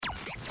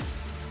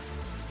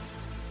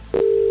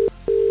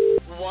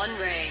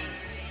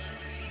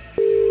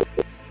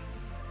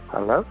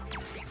Hello?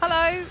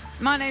 Hello,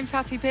 my name's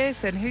Hattie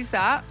Pearson. Who's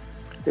that?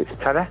 It's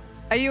Terry.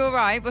 Are you all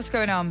right? What's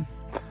going on?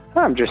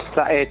 I'm just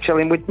sat here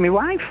chilling with my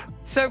wife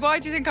So why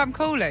do you think I'm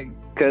calling?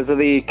 because of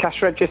the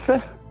cash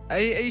register. Are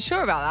you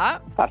sure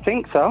about I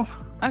think so.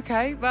 that?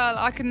 Okay, well,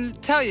 I can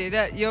tell you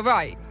that you're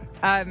right.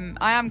 I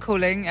am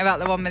calling about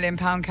the £1 million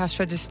cash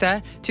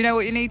register. Do you know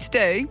what you need to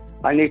do?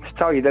 I need to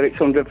tell you that it's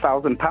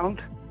 £100,000.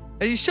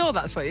 Are you sure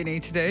that's what you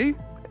need to do?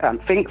 I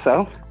think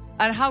so.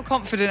 And how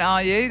confident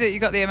are you that you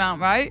got the amount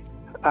right?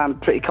 I'm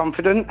pretty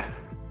confident.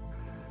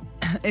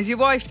 Is your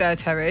wife there,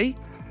 Terry?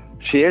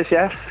 She is,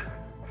 yes.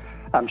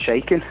 I'm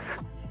shaking.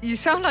 You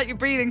sound like you're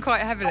breathing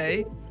quite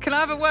heavily. Can I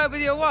have a word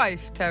with your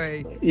wife,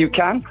 Terry? You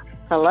can?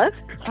 Hello?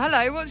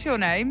 Hello, what's your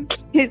name?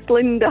 It's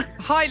Linda.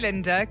 Hi,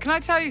 Linda. Can I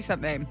tell you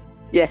something?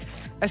 Yes.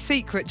 A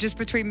secret just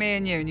between me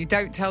and you, and you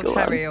don't tell Go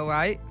Terry, all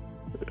right?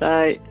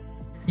 Right.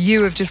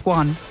 You have just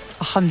won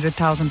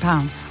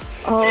 £100,000.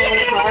 Oh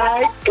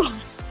my God.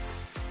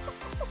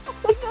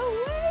 No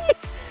way.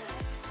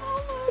 Oh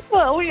my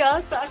God. We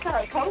are, I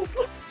can't cope.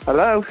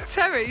 Hello?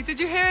 Terry, did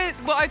you hear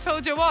what I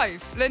told your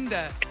wife,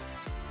 Linda?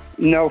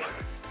 No.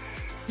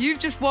 You've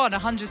just won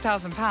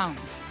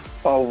 £100,000.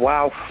 Oh,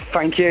 wow.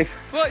 Thank you.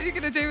 What are you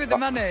going to do with the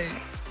money?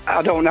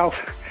 I don't know.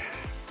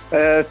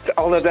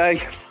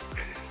 Holiday.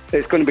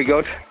 It's going to be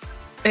good.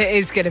 It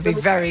is going to be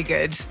very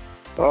good.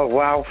 Oh,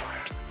 wow.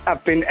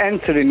 I've been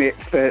entering it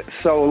for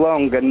so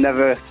long and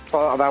never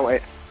thought about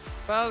it.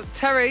 Well,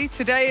 Terry,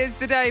 today is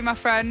the day, my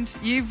friend.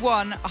 You've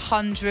won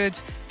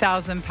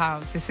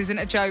 £100,000. This isn't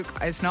a joke.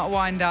 It's not a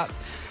wind-up.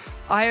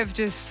 I have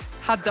just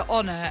had the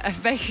honour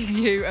of making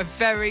you a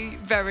very,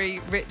 very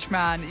rich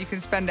man. You can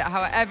spend it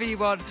however you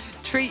want.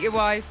 Treat your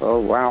wife. Oh,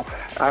 wow.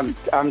 I'm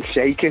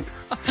shaking.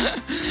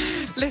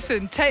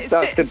 Listen,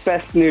 That's the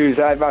best news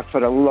I've had for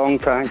a long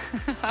time.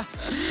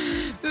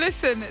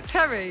 Listen,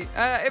 Terry,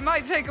 it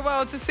might take a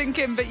while to sink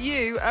in, but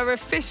you are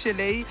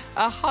officially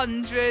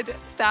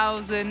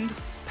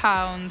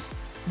 £100,000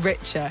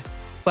 richer.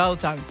 Well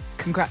done.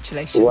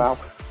 Congratulations. Wow.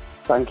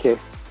 Thank you.